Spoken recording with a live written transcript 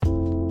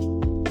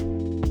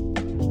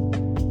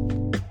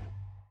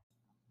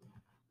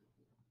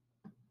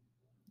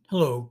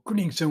Hello,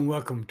 greetings and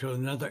welcome to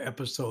another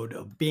episode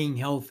of Being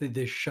Healthy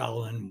the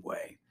Shaolin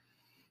Way.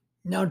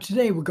 Now,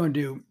 today we're going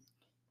to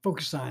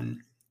focus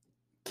on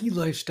key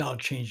lifestyle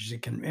changes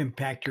that can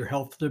impact your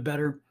health for the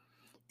better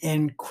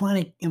and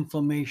chronic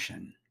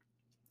inflammation.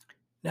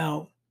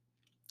 Now,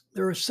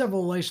 there are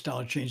several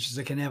lifestyle changes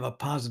that can have a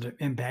positive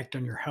impact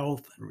on your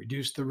health and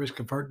reduce the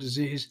risk of heart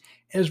disease,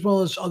 as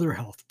well as other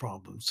health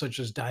problems such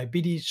as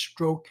diabetes,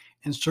 stroke,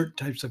 and certain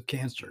types of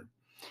cancer.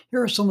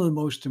 Here are some of the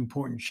most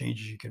important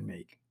changes you can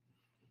make.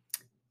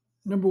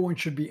 Number one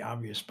should be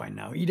obvious by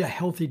now. Eat a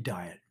healthy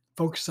diet.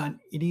 Focus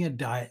on eating a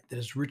diet that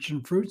is rich in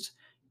fruits,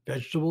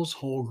 vegetables,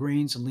 whole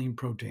grains, and lean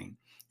protein,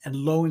 and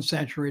low in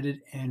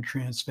saturated and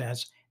trans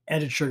fats,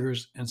 added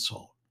sugars, and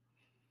salt.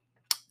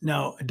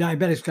 Now, a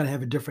diabetic's got to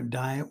have a different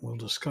diet. We'll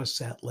discuss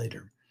that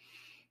later.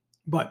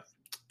 But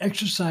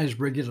exercise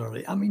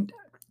regularly.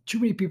 Too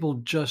many people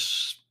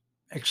just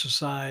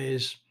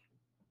exercise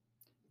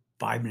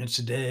 5 minutes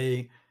a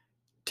day,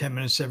 10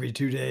 minutes every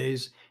 2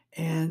 days.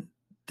 And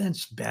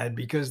that's bad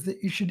because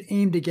you should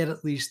aim to get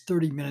at least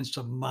 30 minutes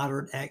of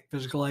moderate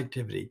physical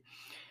activity,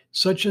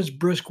 such as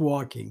brisk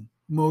walking,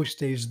 most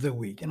days of the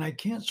week. And I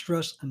can't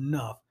stress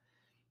enough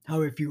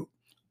how if you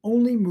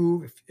only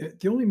move, if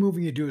the only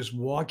moving you do is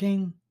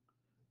walking,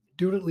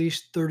 do it at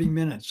least 30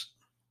 minutes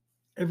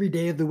every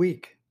day of the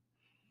week.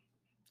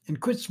 And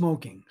quit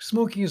smoking.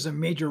 Smoking is a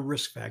major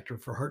risk factor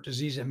for heart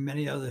disease and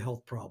many other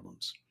health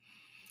problems.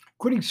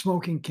 Quitting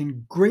smoking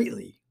can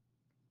greatly,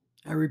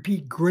 I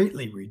repeat,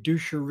 greatly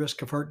reduce your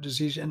risk of heart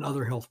disease and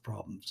other health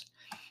problems.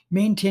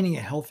 Maintaining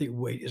a healthy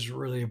weight is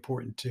really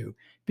important too.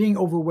 Being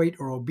overweight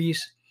or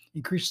obese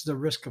increases the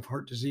risk of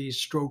heart disease,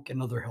 stroke,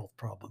 and other health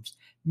problems.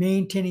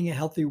 Maintaining a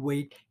healthy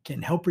weight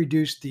can help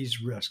reduce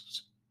these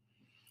risks.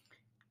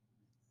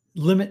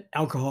 Limit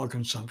alcohol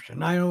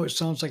consumption. I know it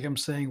sounds like I'm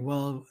saying,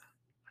 well,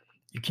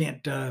 you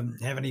can't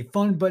have any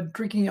fun, but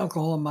drinking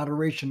alcohol in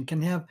moderation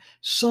can have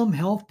some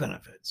health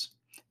benefits.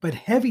 But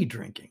heavy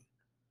drinking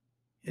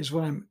is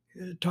what I'm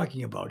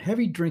talking about.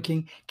 Heavy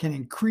drinking can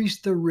increase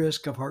the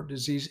risk of heart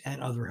disease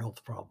and other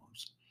health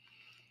problems.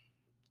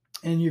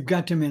 And you've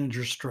got to manage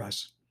your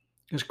stress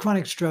because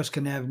chronic stress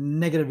can have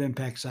negative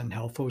impacts on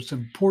health. So it's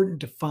important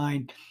to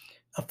find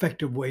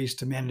effective ways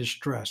to manage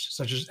stress,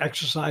 such as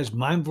exercise,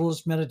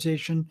 mindfulness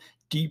meditation,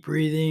 deep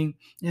breathing,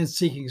 and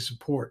seeking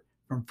support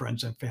from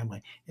friends and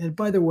family. And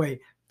by the way,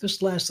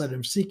 this last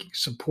item, seeking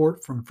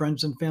support from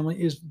friends and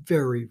family, is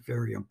very,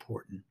 very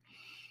important.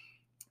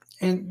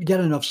 And get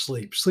enough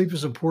sleep. Sleep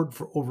is important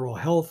for overall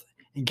health,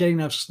 and getting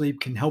enough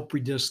sleep can help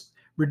reduce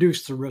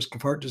the risk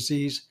of heart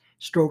disease,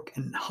 stroke,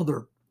 and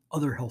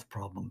other health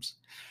problems.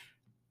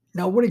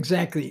 Now, what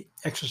exactly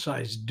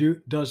exercise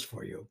does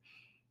for you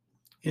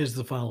is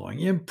the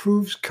following. It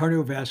improves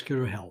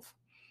cardiovascular health.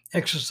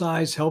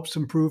 Exercise helps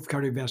improve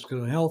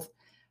cardiovascular health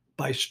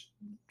by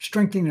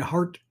strengthening the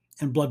heart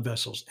and blood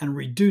vessels and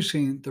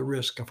reducing the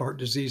risk of heart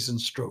disease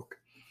and stroke.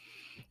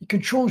 It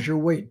controls your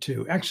weight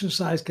too.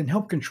 Exercise can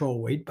help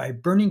control weight by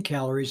burning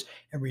calories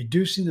and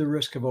reducing the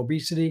risk of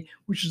obesity,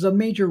 which is a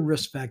major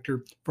risk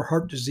factor for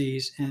heart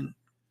disease and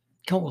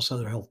countless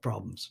other health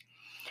problems.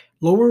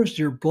 Lowers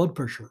your blood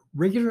pressure.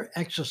 Regular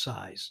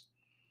exercise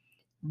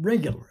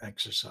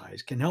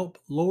can help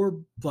lower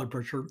blood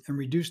pressure and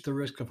reduce the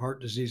risk of heart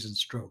disease and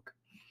stroke.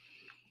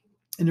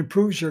 It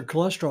improves your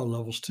cholesterol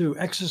levels too.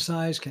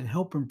 Exercise can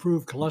help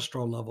improve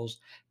cholesterol levels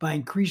by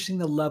increasing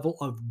the level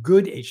of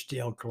good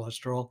HDL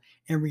cholesterol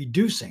and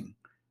reducing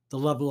the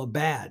level of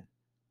bad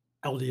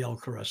LDL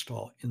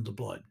cholesterol in the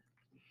blood.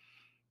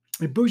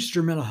 It boosts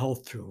your mental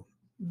health too.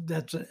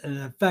 That's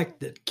an effect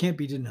that can't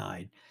be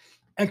denied.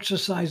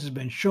 Exercise has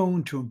been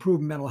shown to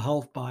improve mental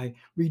health by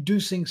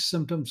reducing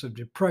symptoms of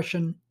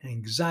depression and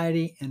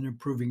anxiety and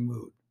improving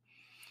mood.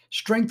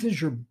 Strengthens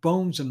your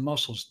bones and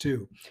muscles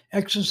too.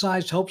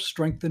 Exercise helps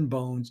strengthen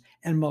bones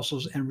and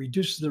muscles and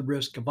reduces the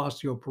risk of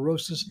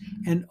osteoporosis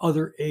and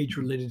other age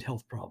related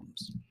health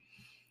problems.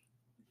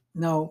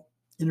 Now,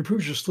 it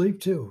improves your sleep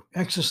too.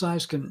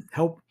 Exercise can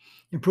help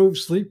improve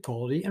sleep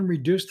quality and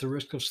reduce the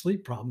risk of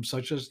sleep problems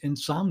such as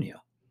insomnia.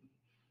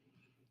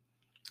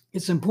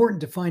 It's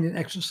important to find an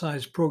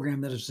exercise program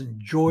that is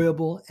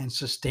enjoyable and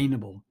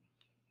sustainable.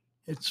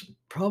 It's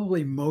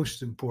probably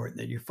most important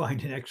that you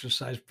find an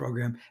exercise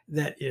program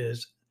that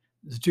is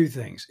the two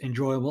things,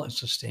 enjoyable and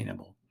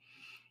sustainable,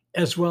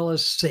 as well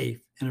as safe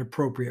and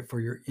appropriate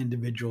for your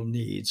individual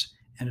needs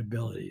and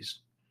abilities.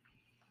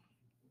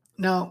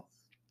 Now,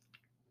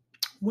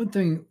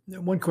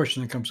 one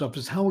question that comes up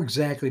is how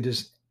exactly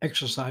does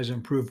exercise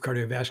improve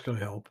cardiovascular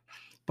health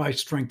by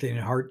strengthening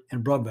heart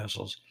and blood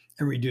vessels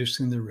and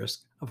reducing the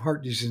risk of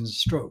heart disease and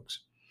strokes?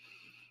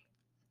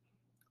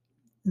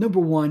 Number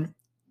one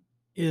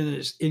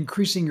is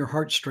increasing your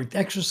heart strength.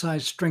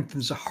 Exercise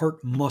strengthens the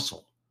heart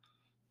muscle.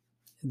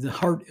 The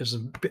heart is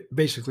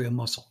basically a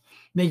muscle,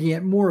 making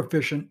it more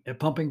efficient at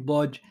pumping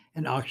blood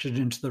and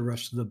oxygen to the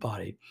rest of the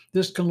body.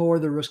 This can lower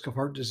the risk of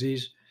heart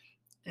disease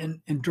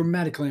and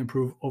dramatically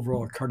improve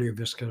overall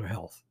cardiovascular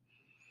health.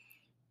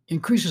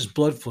 Increases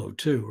blood flow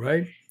too,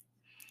 right?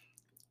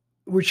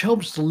 Which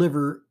helps the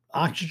liver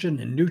oxygen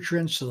and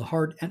nutrients to the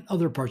heart and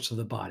other parts of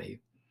the body.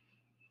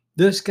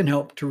 This can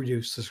help to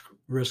reduce the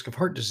risk of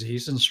heart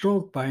disease and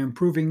stroke by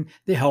improving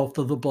the health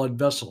of the blood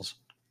vessels.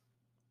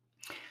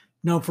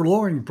 Now, for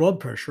lowering blood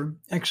pressure,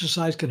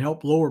 exercise can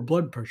help lower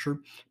blood pressure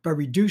by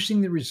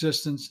reducing the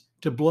resistance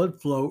to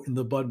blood flow in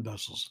the blood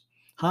vessels.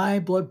 High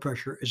blood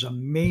pressure is a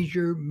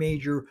major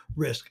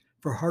risk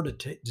for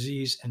heart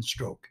disease and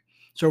stroke.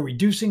 So,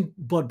 reducing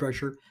blood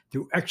pressure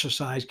through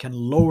exercise can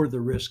lower the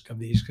risk of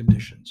these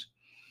conditions.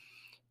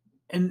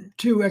 And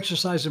two,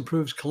 exercise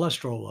improves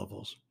cholesterol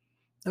levels.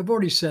 I've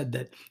already said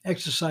that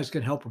exercise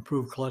can help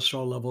improve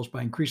cholesterol levels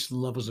by increasing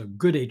the levels of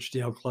good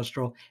HDL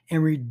cholesterol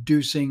and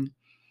reducing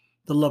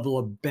the level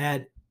of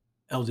bad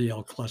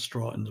LDL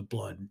cholesterol in the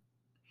blood.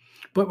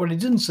 But what I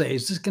didn't say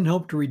is this can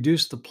help to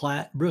reduce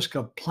the risk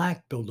of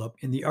plaque buildup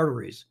in the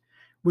arteries,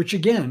 which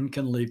again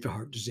can lead to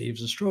heart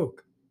disease and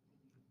stroke.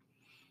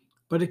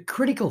 But a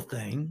critical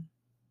thing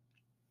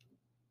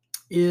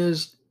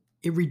is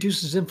it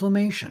reduces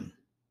inflammation.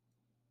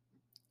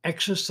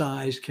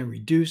 Exercise can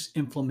reduce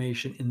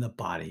inflammation in the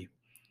body,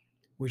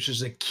 which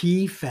is a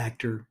key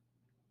factor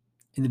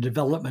in the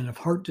development of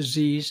heart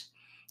disease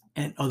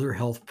and other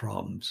health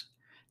problems.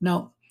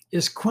 Now,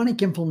 is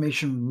chronic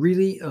inflammation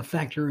really a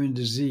factor in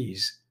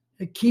disease?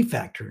 A key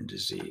factor in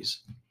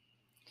disease?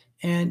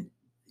 And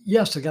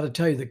yes, I got to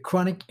tell you that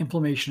chronic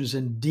inflammation is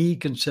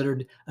indeed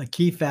considered a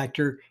key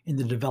factor in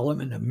the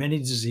development of many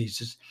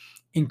diseases,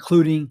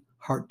 including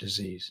heart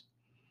disease.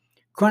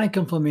 Chronic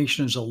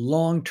inflammation is a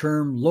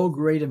long-term,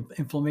 low-grade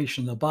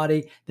inflammation in the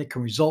body that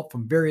can result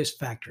from various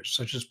factors,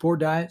 such as poor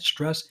diet,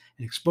 stress,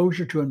 and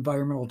exposure to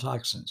environmental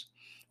toxins.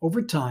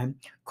 Over time,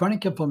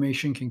 chronic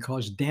inflammation can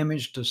cause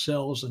damage to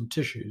cells and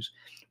tissues,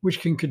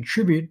 which can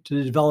contribute to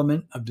the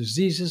development of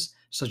diseases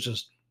such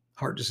as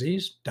heart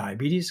disease,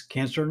 diabetes,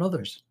 cancer, and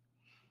others.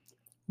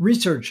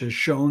 Research has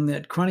shown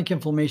that chronic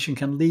inflammation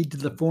can lead to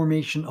the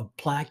formation of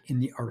plaque in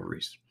the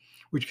arteries,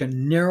 which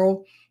can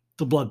narrow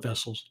the blood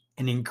vessels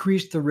and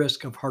increase the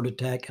risk of heart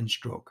attack and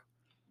stroke.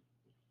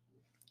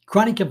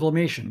 Chronic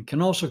inflammation can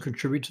also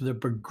contribute to the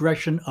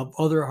progression of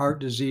other heart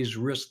disease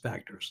risk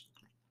factors,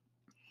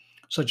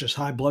 such as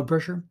high blood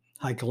pressure,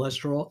 high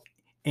cholesterol,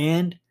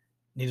 and,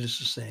 needless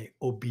to say,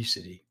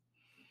 obesity.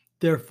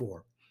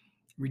 Therefore,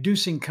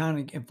 reducing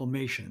chronic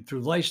inflammation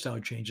through lifestyle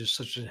changes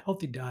such as a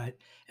healthy diet,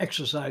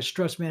 exercise,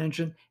 stress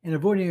management, and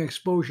avoiding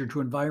exposure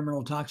to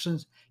environmental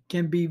toxins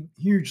can be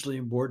hugely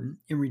important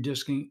in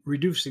reducing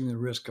the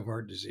risk of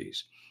heart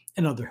disease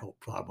and other health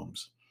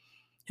problems.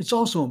 It's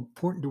also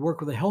important to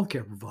work with a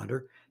healthcare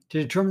provider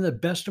to determine the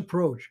best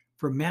approach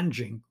for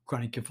managing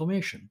chronic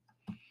inflammation.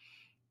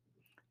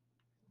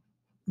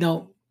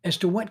 Now, as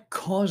to what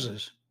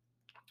causes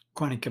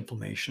chronic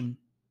inflammation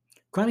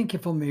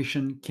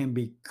can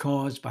be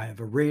caused by a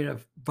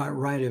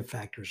variety of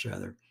factors,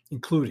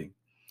 including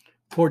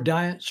poor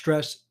diet,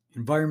 stress,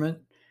 environment,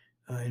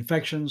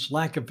 infections,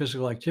 lack of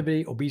physical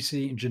activity,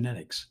 obesity, and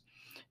genetics.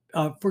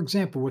 For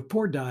example, with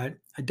poor diet,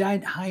 a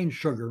diet high in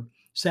sugar,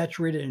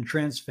 saturated in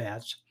trans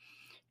fats,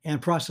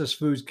 and processed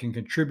foods can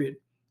contribute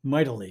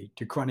mightily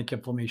to chronic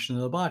inflammation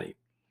of the body.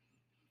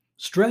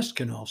 Stress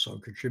can also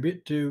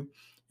contribute to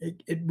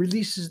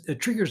it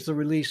triggers the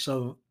release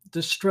of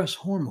the stress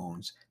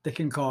hormones that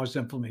can cause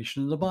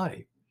inflammation in the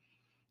body.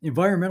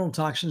 Environmental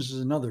toxins is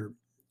another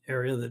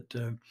area that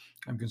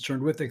I'm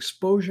concerned with.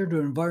 Exposure to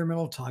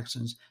environmental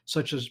toxins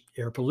such as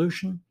air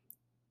pollution,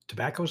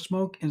 tobacco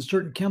smoke, and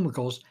certain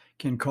chemicals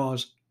can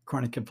cause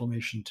chronic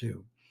inflammation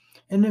too.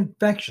 And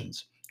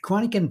infections,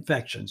 chronic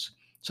infections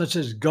such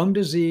as gum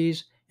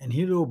disease and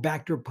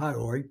Helicobacter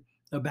pylori,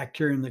 a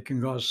bacterium that can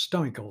cause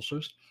stomach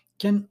ulcers,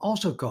 can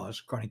also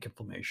cause chronic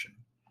inflammation.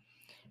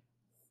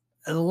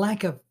 A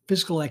lack of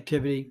physical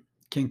activity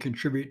can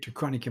contribute to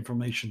chronic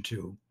inflammation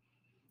too,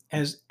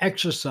 as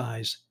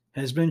exercise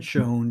has been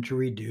shown to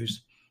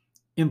reduce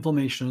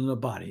inflammation in the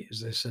body,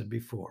 as I said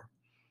before.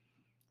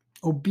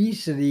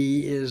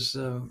 Obesity is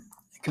a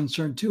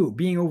concern too.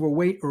 Being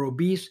overweight or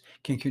obese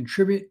can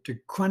contribute to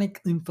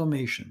chronic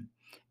inflammation,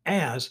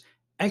 as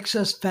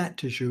excess fat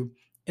tissue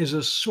is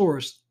a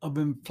source of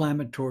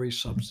inflammatory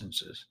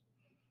substances.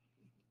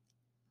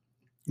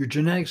 Your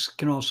genetics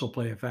can also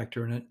play a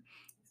factor in it.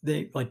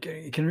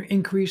 It can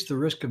increase the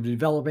risk of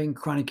developing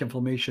chronic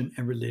inflammation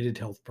and related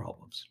health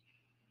problems.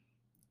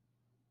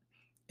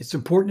 It's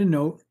important to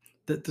note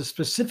that the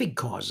specific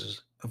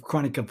causes of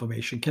chronic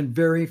inflammation can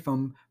vary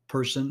from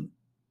person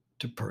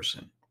to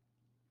person.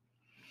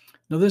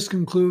 Now, this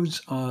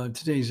concludes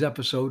today's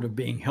episode of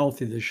Being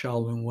Healthy the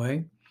Shaolin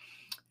Way.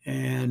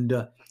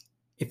 And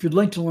if you'd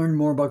like to learn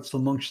more about the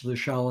monks of the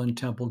Shaolin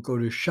Temple, go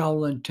to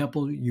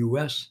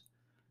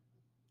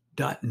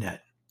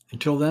shaolintempleus.net.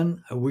 Until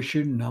then, I wish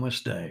you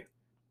namaste.